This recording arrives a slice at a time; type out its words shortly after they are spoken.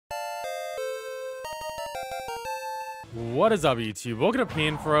What is up, YouTube? Welcome to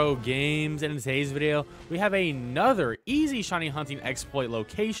PanFro Games, and in today's video, we have another easy shiny hunting exploit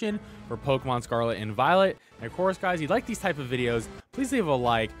location for Pokemon Scarlet and Violet. And of course, guys, if you like these type of videos, please leave a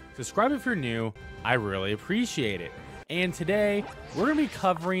like, subscribe if you're new. I really appreciate it. And today, we're going to be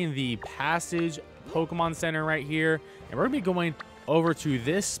covering the Passage Pokemon Center right here, and we're going to be going over to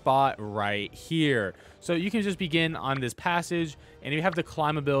this spot right here. So you can just begin on this passage, and if you have the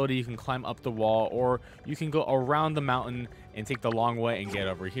climb ability, you can climb up the wall, or you can go around the mountain and take the long way and get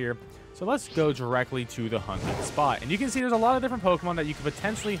over here. So let's go directly to the hunting spot. And you can see there's a lot of different Pokemon that you could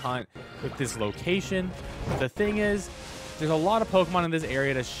potentially hunt with this location. But the thing is, there's a lot of Pokemon in this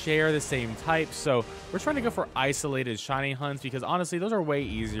area that share the same type, so we're trying to go for isolated shiny hunts because honestly, those are way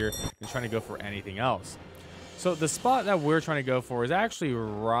easier than trying to go for anything else. So the spot that we're trying to go for is actually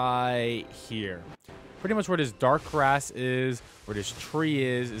right here. Pretty much where this dark grass is, where this tree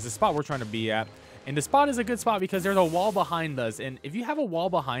is the spot we're trying to be at. And the spot is a good spot because there's a wall behind us. And if you have a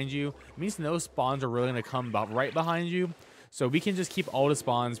wall behind you, it means no spawns are really going to come about right behind you. So we can just keep all the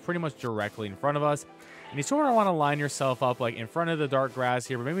spawns pretty much directly in front of us. And you sort of want to line yourself up like in front of the dark grass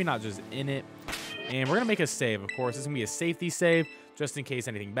here, but maybe not just in it. And we're going to make a save, of course. This is going to be a safety save, just in case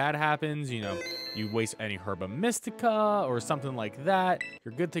anything bad happens. You know, you waste any Herba Mystica or something like that.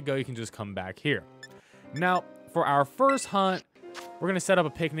 You're good to go. You can just come back here. Now, for our first hunt, we're going to set up a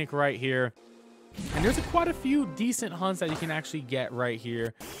picnic right here. And there's quite a few decent hunts that you can actually get right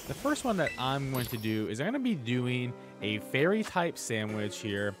here. The first one that I'm going to do is I'm going to be doing a fairy type sandwich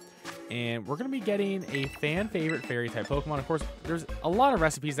here. And we're going to be getting a fan favorite fairy type Pokemon. Of course, there's a lot of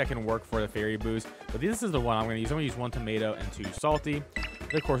recipes that can work for the fairy boost, but this is the one I'm going to use. I'm going to use 1 tomato and 2 salty.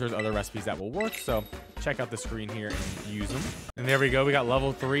 But of course, there's other recipes that will work, so check out the screen here and use them. And there we go. We got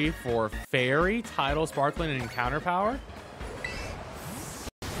level 3 for fairy, tidal, sparkling, and encounter power.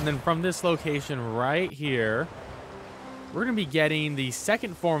 And then from this location right here, we're going to be getting the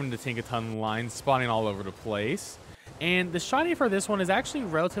second form of the Tinkaton line spawning all over the place. And the shiny for this one is actually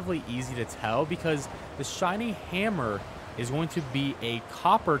relatively easy to tell because the shiny hammer is going to be a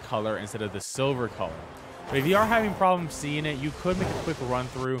copper color instead of the silver color. But if you are having problems seeing it, you could make a quick run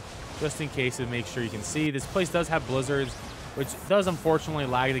through just in case to make sure you can see. This place does have blizzards, which does unfortunately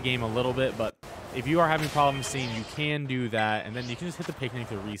lag the game a little bit, but if you are having problems seeing, you can do that, and then you can just hit the picnic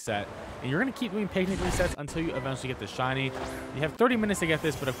to reset. And you're going to keep doing picnic resets until you eventually get the shiny. You have 30 minutes to get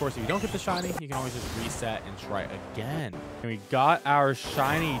this, but of course, if you don't get the shiny, you can always just reset and try again. And we got our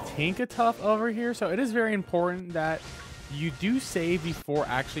shiny Tinkatuff over here, so it is very important that you do save before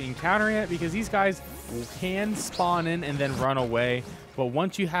actually encountering it because these guys can spawn in and then run away. But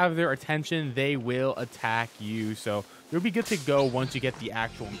once you have their attention, they will attack you. So you'll be good to go once you get the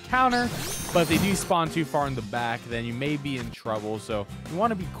actual encounter. But if they do spawn too far in the back, then you may be in trouble. So you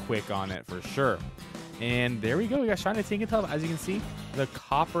want to be quick on it for sure. And there we go. We got Shiny Tinkaton. As you can see, the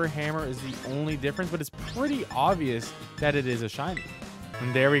copper hammer is the only difference, but it's pretty obvious that it is a shiny.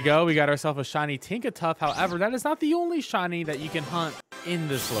 And there we go. We got ourselves a Shiny Tinkatuff. However, that is not the only shiny that you can hunt in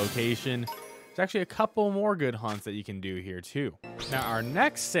this location. There's actually a couple more good hunts that you can do here too. Now, our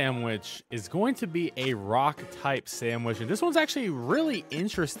next sandwich is going to be a rock type sandwich. And this one's actually really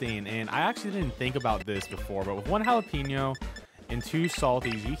interesting. And I actually didn't think about this before, but with 1 jalapeno and 2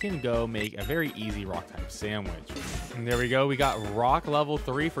 salties, you can go make a very easy rock type sandwich. And there we go. We got rock level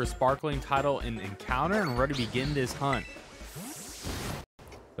 3 for sparkling, tidal, and encounter, and we're ready to begin this hunt.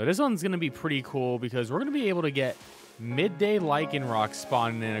 So this one's going to be pretty cool because we're going to be able to get Midday Lycanroc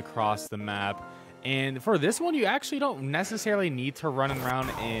spawning in across the map. And for this one, you actually don't necessarily need to run around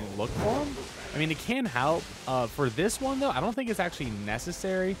and look for them. I mean, it can help. For this one, though, I don't think it's actually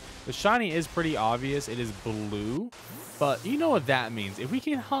necessary. The shiny is pretty obvious. It is blue. But you know what that means. If we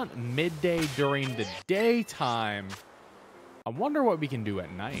can hunt midday during the daytime, I wonder what we can do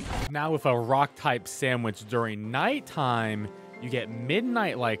at night. Now, with a rock-type sandwich during nighttime, you get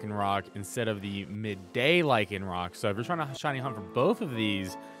Midnight Lycanroc instead of the Midday Lycanroc. So if you're trying to shiny hunt for both of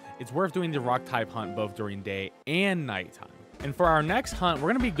these, it's worth doing the rock type hunt both during day and nighttime. And for our next hunt, we're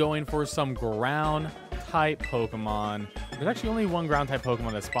going to be going for some ground type Pokemon. There's actually only 1 ground type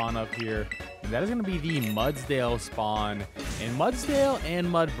Pokemon that spawn up here, and that is going to be the Mudsdale spawn. And Mudsdale and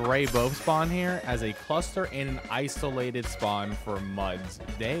Mudsbray both spawn here as a cluster and an isolated spawn for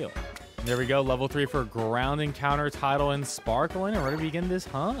Mudsdale. There we go, level 3 for ground encounter, tidal, and sparkling, and we're ready to begin this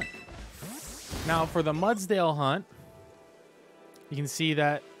hunt. Now, for the Mudsdale hunt, you can see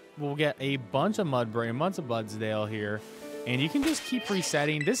that we'll get a bunch of Mudbray and bunch of Mudsdale here, and you can just keep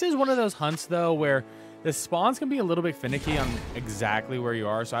resetting. This is one of those hunts, though, where the spawns can be a little bit finicky on exactly where you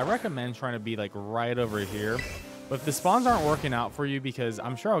are, so I recommend trying to be, like, right over here. But if the spawns aren't working out for you, because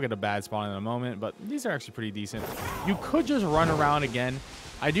I'm sure I'll get a bad spawn in a moment, but these are actually pretty decent. You could just run around again.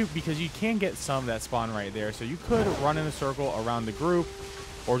 I do, because you can get some that spawn right there. So you could run in a circle around the group,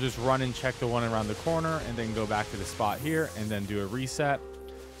 or just run and check the one around the corner and then go back to the spot here and then do a reset.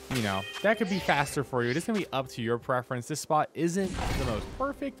 You know, that could be faster for you. It's going to be up to your preference. This spot isn't the most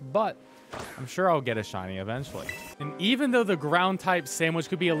perfect, but I'm sure I'll get a shiny eventually. And even though the ground type sandwich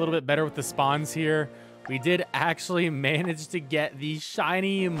could be a little bit better with the spawns here, we did actually manage to get the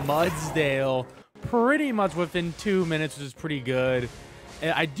shiny Mudsdale pretty much within 2 minutes, which is pretty good.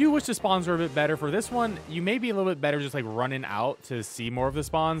 And I do wish the spawns were a bit better. For this one, you may be a little bit better just like running out to see more of the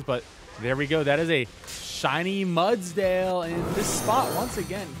spawns, but there we go. That is a shiny Mudsdale, and this spot once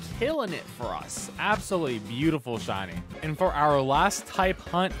again killing it for us. Absolutely beautiful shiny. And for our last type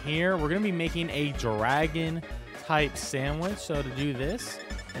hunt here, we're going to be making a dragon type sandwich. So to do this,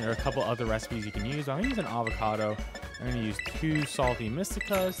 and there are a couple other recipes you can use. I'm going to use an avocado. I'm going to use 2 salty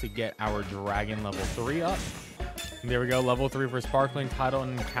mysticas to get our dragon level 3 up. And there we go, level 3 for sparkling title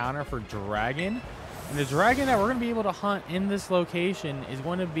and encounter for dragon. And the dragon that we're going to be able to hunt in this location is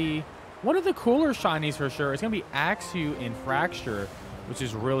going to be one of the cooler shinies for sure. It's going to be Axew in Fracture, which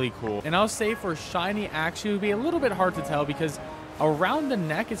is really cool. And I'll say for Shiny Axew, it would be a little bit hard to tell because around the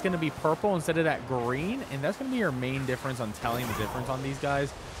neck is going to be purple instead of that green, and that's going to be your main difference on telling the difference on these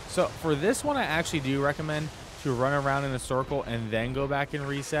guys. So for this one, I actually do recommend to run around in a circle and then go back and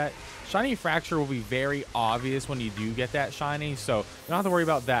reset. Shiny Fracture will be very obvious when you do get that shiny, so you don't have to worry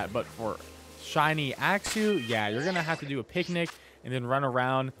about that. But for Shiny Axew, yeah, you're going to have to do a picnic and then run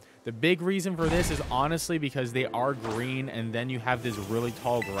around. The big reason for this is honestly because they are green and then you have this really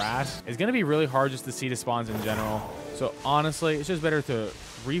tall grass. It's going to be really hard just to see the spawns in general. So honestly, it's just better to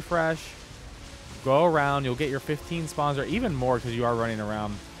refresh, go around. You'll get your 15 spawns or even more because you are running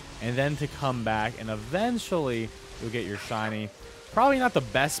around. And then to come back and eventually you'll get your shiny. Probably not the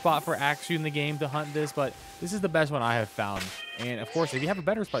best spot for Axew in the game to hunt this, but this is the best one I have found. And of course, if you have a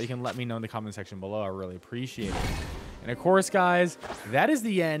better spot, you can let me know in the comment section below. I really appreciate it. And of course, guys, that is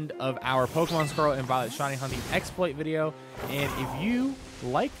the end of our Pokemon Scarlet and Violet shiny hunting exploit video. And if you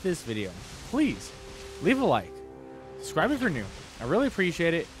like this video, please leave a like. Subscribe if you're new. I really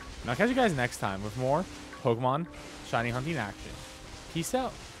appreciate it. And I'll catch you guys next time with more Pokemon shiny hunting action. Peace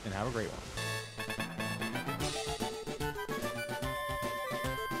out and have a great one.